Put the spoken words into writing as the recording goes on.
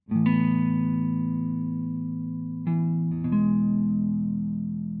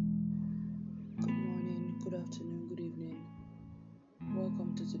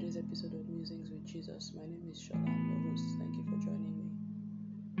Jesus. My name is Shola. I'm your host. Thank you for joining me.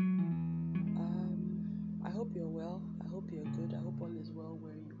 I hope you're well. I hope you're good. I hope all is well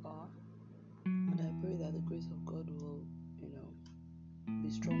where you are. And I pray that the grace of God will, be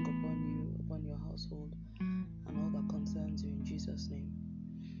strong upon you, upon your household, and all that concerns you in Jesus' name.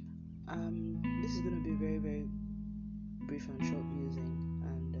 This is going to be very, very brief and short musing,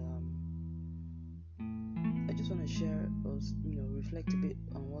 and I just want to share, reflect a bit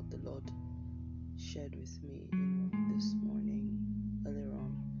on what the Lord shared with me, this morning, earlier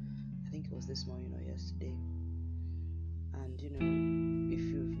on. I think it was this morning or yesterday. And if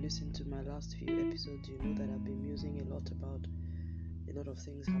you've listened to my last few episodes, you know that I've been musing a lot about a lot of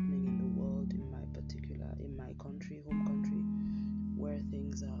things happening in the world, in my country, home country, where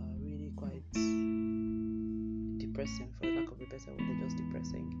things are really quite depressing, for lack of a better word. They're just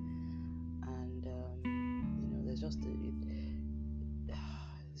depressing, and there's just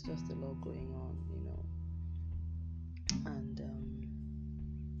it's just a lot going on, and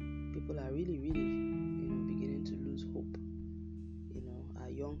people are really, really, beginning to lose hope. Our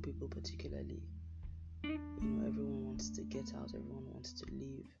young people particularly. Everyone wants to get out, everyone wants to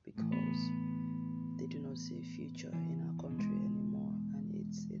leave because they do not see a future in our country anymore, and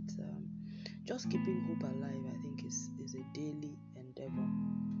it's just keeping hope alive. I think is a daily endeavor,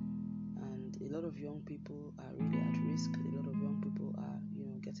 and a lot of young people are really at risk. A lot of young people are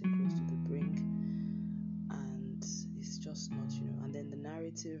getting close to the brink, and it's just not and then the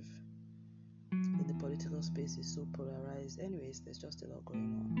narrative in the political space is so polarized. Anyways, there's just a lot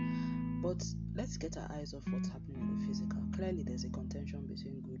going on. But let's get our eyes off what's happening in the physical. Clearly, there's a contention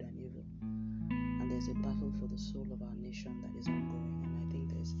between good and evil, and there's a battle for the soul of our nation that is ongoing. And I think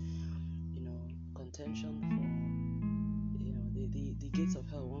there's, contention for, the gates of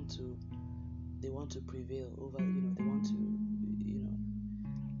hell want to prevail over,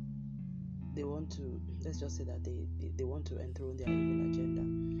 they want to, let's just say that they want to enthrone their evil agenda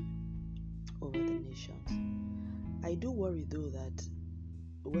over the nations. I do worry though that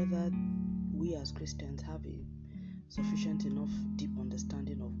whether we as Christians have a sufficient enough deep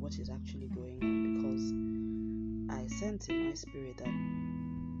understanding of what is actually going on, because I sense in my spirit that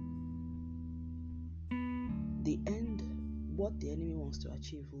what the enemy wants to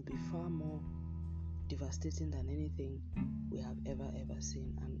achieve will be far more devastating than anything we have ever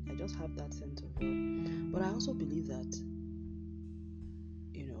seen, and I just have that sense of but I also believe that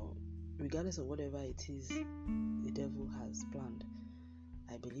regardless of whatever it is the devil has planned,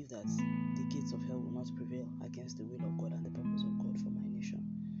 I believe that the gates of hell will not prevail against the will of God and the purpose of God for my nation.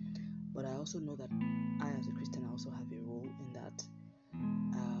 But I also know that I, as a Christian, I also have a role in that,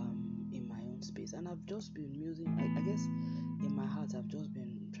 in my own space. And I've just been musing, I guess in my heart, I've just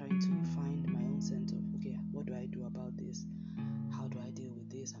been trying to find my own sense of, okay, what do I do about this? How do I deal with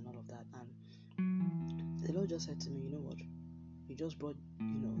this and all of that? And the Lord just said to me, you know what? You just brought,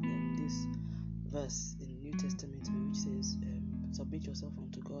 this verse in the New Testament to me, which says, submit yourself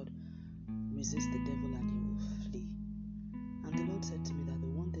unto God, resist the devil and he will flee. And the Lord said to me that the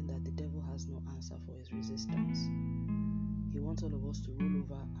one thing that the devil has no answer for is resistance. He wants all of us to roll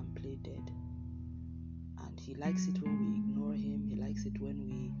over and play dead, and he likes it when we ignore him. He likes it when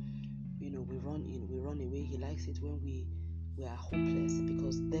we run away. He likes it when we are hopeless,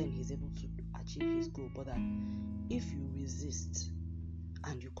 because then he's able to achieve his goal. But that if you resist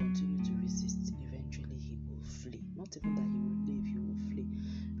and you continue to resist, eventually he will flee. Not even that he will leave, he will flee,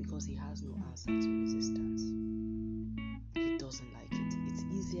 because he has no answer to resistance. He doesn't like it. It's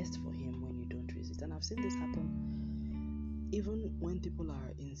easiest for him when you don't resist. And I've seen this happen even when people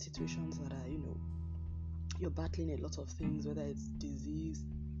are in situations that are, you're battling a lot of things, whether it's disease,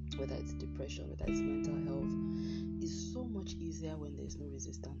 whether it's depression, whether it's mental health. It's so much easier when there's no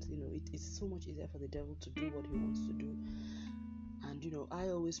resistance. It's so much easier for the devil to do what he wants to do. And I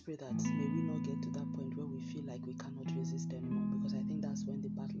always pray that may we not get to that point where we feel like we cannot resist anymore, because I think that's when the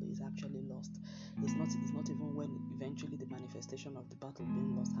battle is actually lost. It's not even when eventually the manifestation of the battle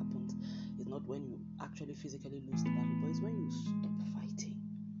being lost happens. It's not when you actually physically lose the battle, but it's when you stop fighting.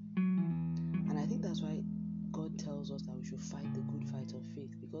 And I think that's why God tells us that we should fight the good fight of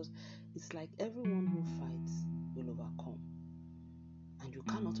faith, because it's like everyone who fights will overcome, and you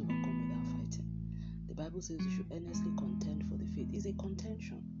cannot overcome without fighting. The Bible says you should earnestly contend for the faith. It's a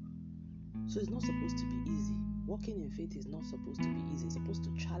contention. So it's not supposed to be easy. Walking in faith is not supposed to be easy. It's supposed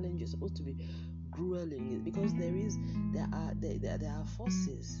to challenge. It's supposed to be grueling, because there are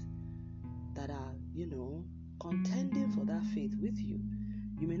forces that are contending for that faith with you.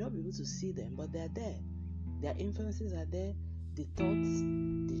 You may not be able to see them, but they're there. Their influences are there. The thoughts,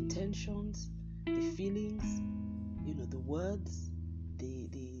 the intentions, the feelings, the words, the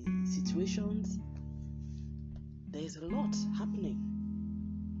situations. There's a lot happening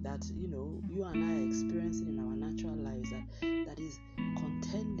that you and I are experiencing in our natural lives that is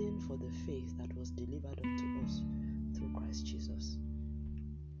contending for the faith that was delivered unto us through Christ Jesus.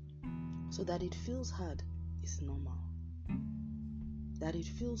 So that it feels hard is normal. That it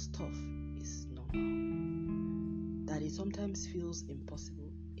feels tough is normal. That it sometimes feels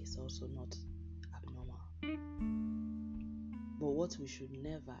impossible is also not abnormal. But what we should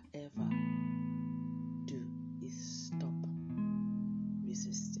never ever do is stop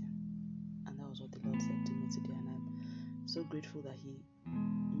resisting. And that was what the Lord said to me today, and I'm so grateful that He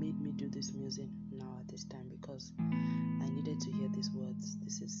made me do this music now at this time, because I needed to hear these words.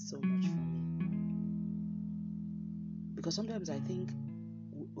 This is so much for me. Because sometimes I think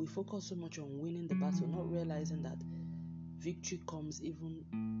we focus so much on winning the battle, not realizing that victory comes even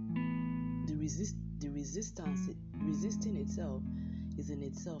resisting itself is in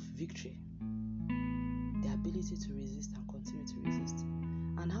itself victory. The ability to resist and continue to resist.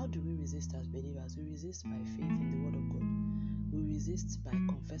 And how do we resist as believers? We resist by faith in the Word of God. We resist by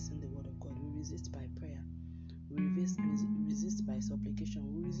confessing the Word of God. We resist by prayer. We resist by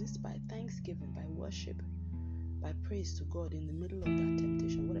supplication. We resist by thanksgiving, by worship, by praise to God in the middle of that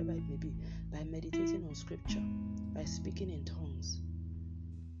temptation, whatever it may be, by meditating on Scripture, by speaking in tongues.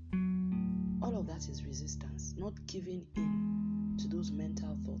 All of that is resistance, not giving in to those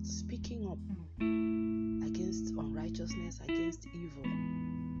mental thoughts, speaking up against unrighteousness, against evil.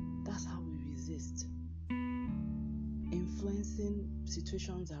 That's how we resist. Influencing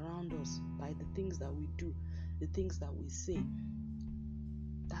situations around us by the things that we do, the things that we say.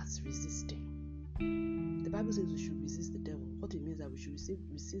 That's resisting. The Bible says we should resist the devil. What it means is that we should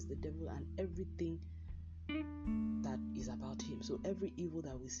resist the devil and everything that is about him. So every evil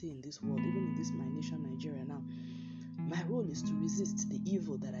that we see in this world, even in this my nation, Nigeria now, my role is to resist the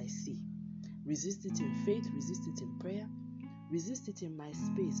evil that I see. Resist it in faith, resist it in prayer, resist it in my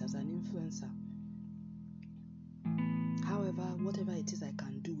space as an influencer. However, whatever it is I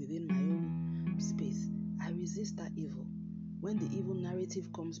can do within my own space, I resist that evil. When the evil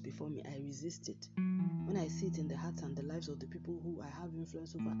narrative comes before me, I resist it. When I see it in the hearts and the lives of the people who I have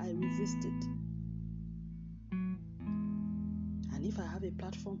influence over, I resist it. And if I have a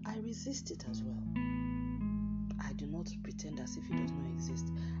platform, I resist it as well. I do not pretend as if it does not exist.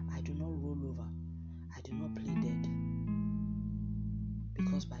 I do not roll over. I do not play dead.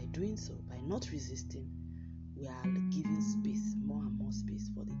 Because by doing so, by not resisting, we are giving space, more and more space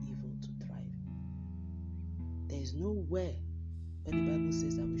for the evil to thrive. There is nowhere where the Bible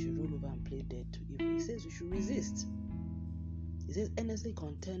says that we should roll over and play dead to evil. It says we should resist. It says earnestly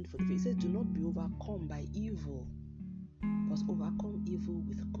contend for the faith. It says do not be overcome by evil, but overcome evil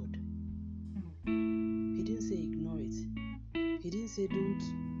with good. He didn't say ignore it. He didn't say don't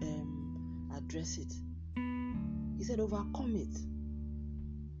address it. He said overcome it.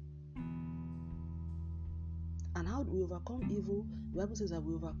 And how do we overcome evil? The Bible says that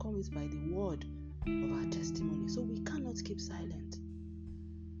we overcome it by the word of our testimony. So we cannot keep silent.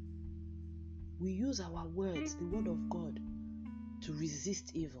 We use our words, the word of God, to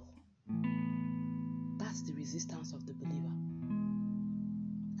resist evil. That's the resistance of the believer.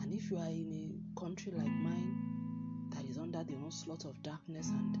 And if you are in a country like mine that is under the onslaught of darkness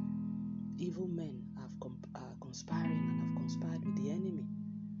and evil men are conspiring and have conspired with the enemy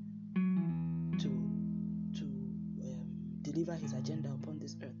to deliver his agenda upon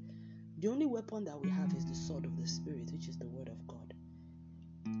this earth, the only weapon that we have is the sword of the Spirit, which is the word of God.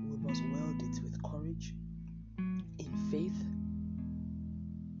 We must wield it with courage, in faith,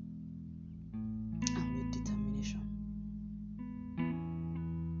 and with determination.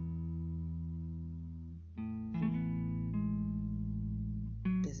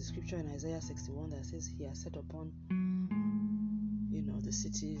 There's a scripture in Isaiah 61 that says he has set upon the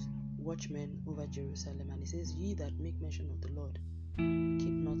cities watchmen over Jerusalem, and he says, ye that make mention of the Lord,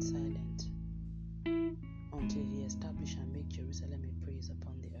 keep not silent until he establish and make Jerusalem a praise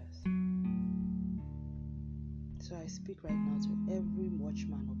upon the earth. So I speak right now to every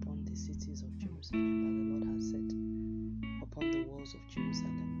watchman upon the cities of Jerusalem that the Lord has set upon the walls of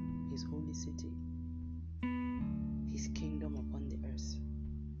Jerusalem, his holy city, his kingdom upon the earth,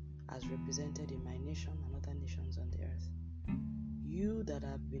 as represented in my nation and other nations on the earth. You that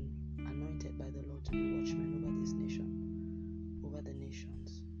have been anointed by the Lord to be watchmen over this nation, over the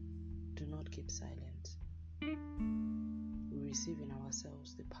nations, do not keep silent. We receive in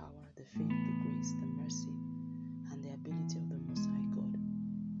ourselves the power, the faith, the grace, the mercy, and the ability of the Most High God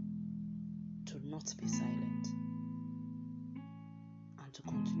to not be silent and to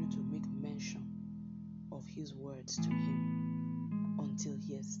continue to make mention of His words to Him until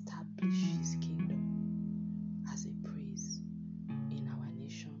he establish his kingdom as a praise in our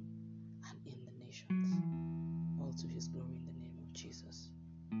nation and in the nations, all to his glory in the name of Jesus.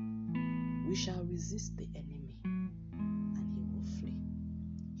 We shall resist the enemy and he will flee.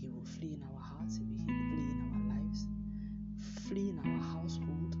 He will flee in our hearts, he will flee in our lives, flee in our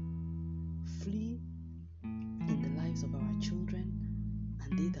household, flee in the lives of our children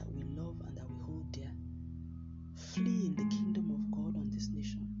and they that we love and that we hold dear. Flee in the kingdom of God on this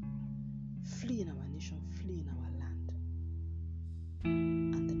nation. Flee in our nation, flee in our land.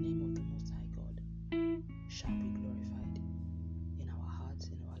 And the name of the Most High God shall be glorified in our hearts,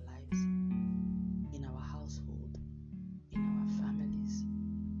 in our lives, in our household, in our families,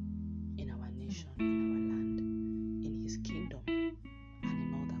 in our nation, in our land, in his kingdom, and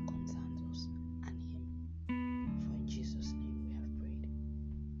in all that concerns us and him. For in Jesus' name we have prayed.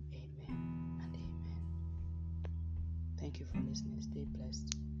 Amen and amen. Thank you for listening. Stay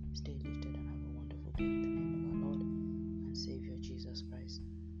blessed, stay lifted, and have a wonderful day.